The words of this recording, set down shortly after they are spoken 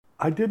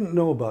I didn't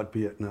know about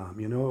Vietnam.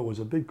 You know, it was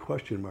a big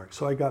question mark.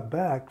 So I got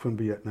back from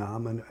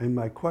Vietnam, and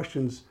my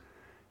questions,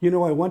 you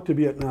know, I went to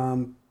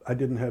Vietnam, I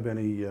didn't have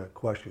any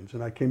questions.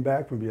 And I came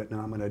back from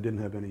Vietnam, and I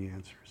didn't have any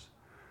answers.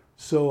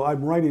 So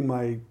I'm writing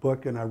my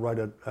book, and I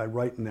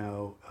write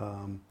now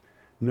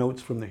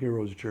notes from the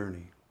hero's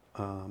journey.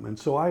 And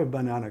so I have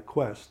been on a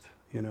quest.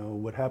 You know,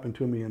 what happened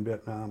to me in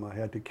Vietnam, I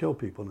had to kill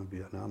people in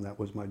Vietnam. That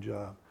was my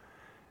job.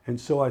 And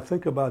so I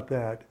think about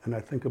that, and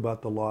I think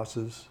about the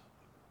losses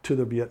to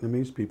the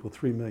Vietnamese people,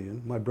 3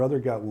 million. My brother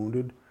got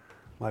wounded.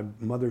 My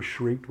mother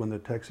shrieked when the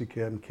taxi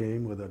cab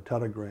came with a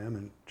telegram,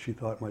 and she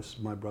thought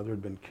my brother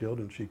had been killed,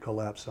 and she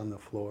collapsed on the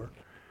floor.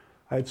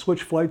 I had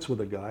switched flights with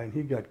a guy, and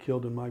he got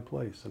killed in my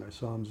place, and I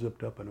saw him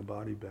zipped up in a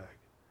body bag.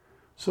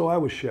 So I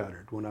was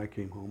shattered when I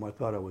came home. I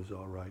thought I was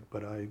all right,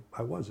 but I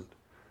wasn't.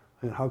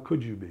 And how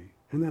could you be?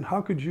 And then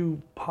how could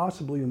you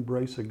possibly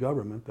embrace a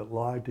government that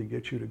lied to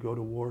get you to go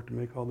to war to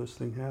make all this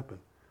thing happen?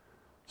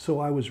 So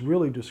I was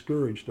really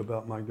discouraged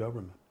about my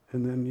government.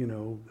 And then, you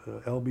know,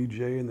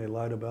 LBJ, and they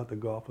lied about the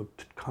Gulf of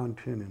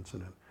Tonkin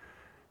incident.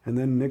 And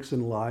then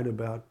Nixon lied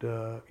about,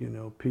 you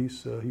know,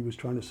 peace. He was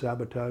trying to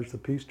sabotage the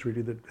peace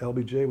treaty that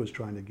LBJ was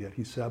trying to get.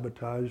 He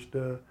sabotaged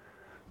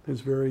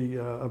his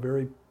a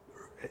very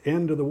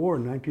end of the war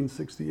in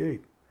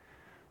 1968.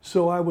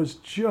 So I was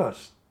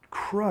just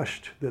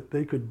crushed that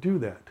they could do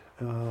that.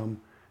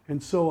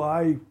 And so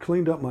I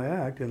cleaned up my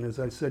act, and as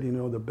I said, you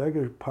know, the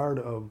bigger part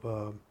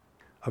of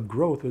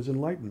growth is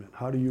enlightenment.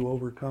 How do you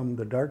overcome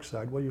the dark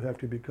side? Well, you have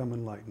to become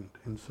enlightened.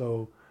 And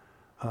so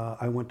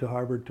I went to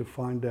Harvard to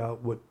find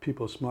out what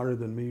people smarter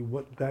than me,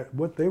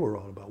 what they were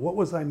all about. What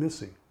was I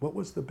missing? What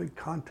was the big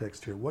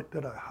context here?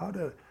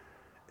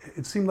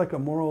 It seemed like a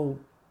moral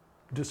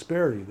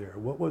disparity there.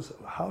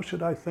 How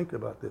should I think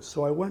about this?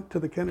 So I went to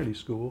the Kennedy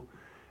School,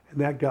 and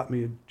that got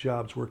me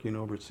jobs working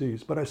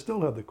overseas. But I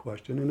still have the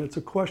question, and it's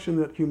a question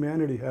that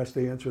humanity has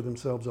to answer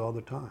themselves all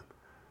the time.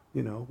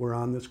 You know, we're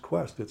on this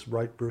quest. It's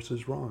right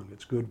versus wrong.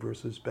 It's good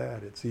versus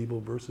bad. It's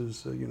evil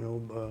versus,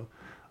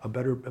 a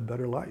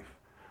better life.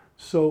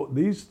 So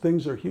these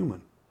things are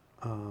human.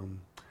 And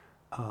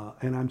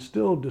I'm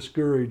still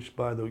discouraged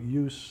by the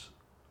use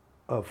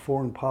of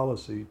foreign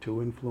policy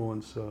to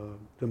influence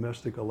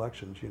domestic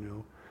elections, you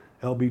know.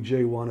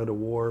 LBJ wanted a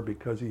war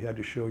because he had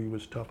to show he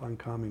was tough on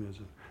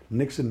communism.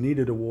 Nixon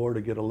needed a war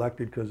to get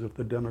elected because if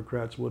the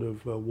Democrats would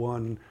have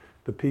won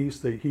the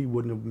peace, he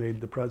wouldn't have made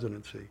the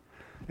presidency.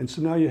 And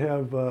so now you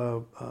have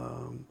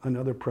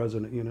another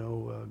president, you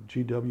know,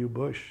 G.W.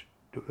 Bush,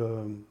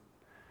 you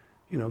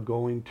know,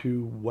 going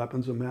to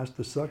weapons of mass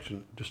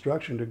destruction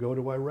to go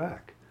to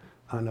Iraq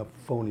on a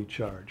phony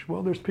charge.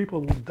 Well, there's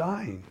people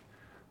dying.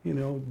 You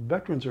know,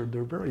 veterans their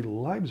very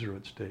lives are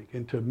at stake,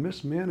 and to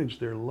mismanage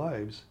their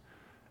lives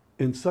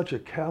in such a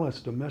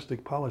callous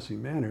domestic policy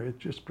manner, it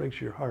just breaks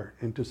your heart.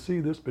 And to see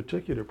this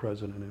particular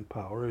president in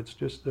power, it's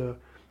just,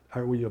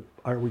 are we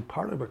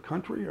part of a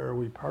country, or are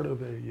we part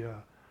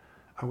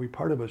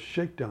of a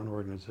shakedown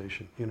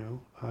organization? You know,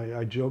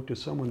 I joked to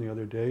someone the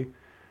other day,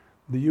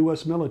 the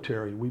U.S.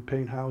 military, we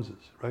paint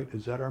houses, right?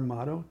 Is that our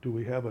motto? Do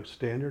we have a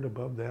standard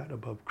above that,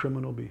 above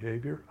criminal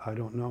behavior? I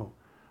don't know.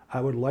 I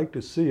would like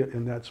to see it,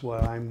 and that's why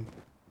I'm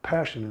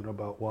passionate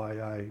about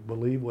why I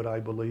believe what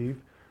I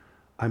believe.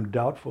 I'm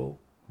doubtful,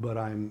 but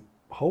I'm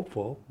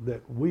hopeful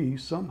that we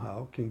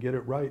somehow can get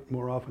it right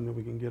more often than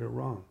we can get it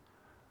wrong.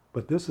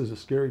 But this is a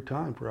scary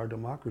time for our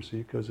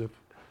democracy, because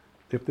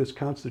if this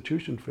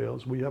Constitution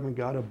fails, we haven't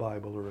got a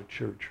Bible or a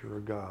church or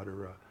a God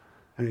or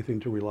anything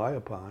to rely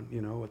upon.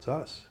 You know, it's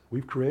us.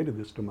 We've created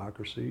this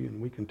democracy,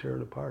 and we can tear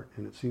it apart,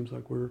 and it seems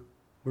like we're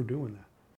doing that.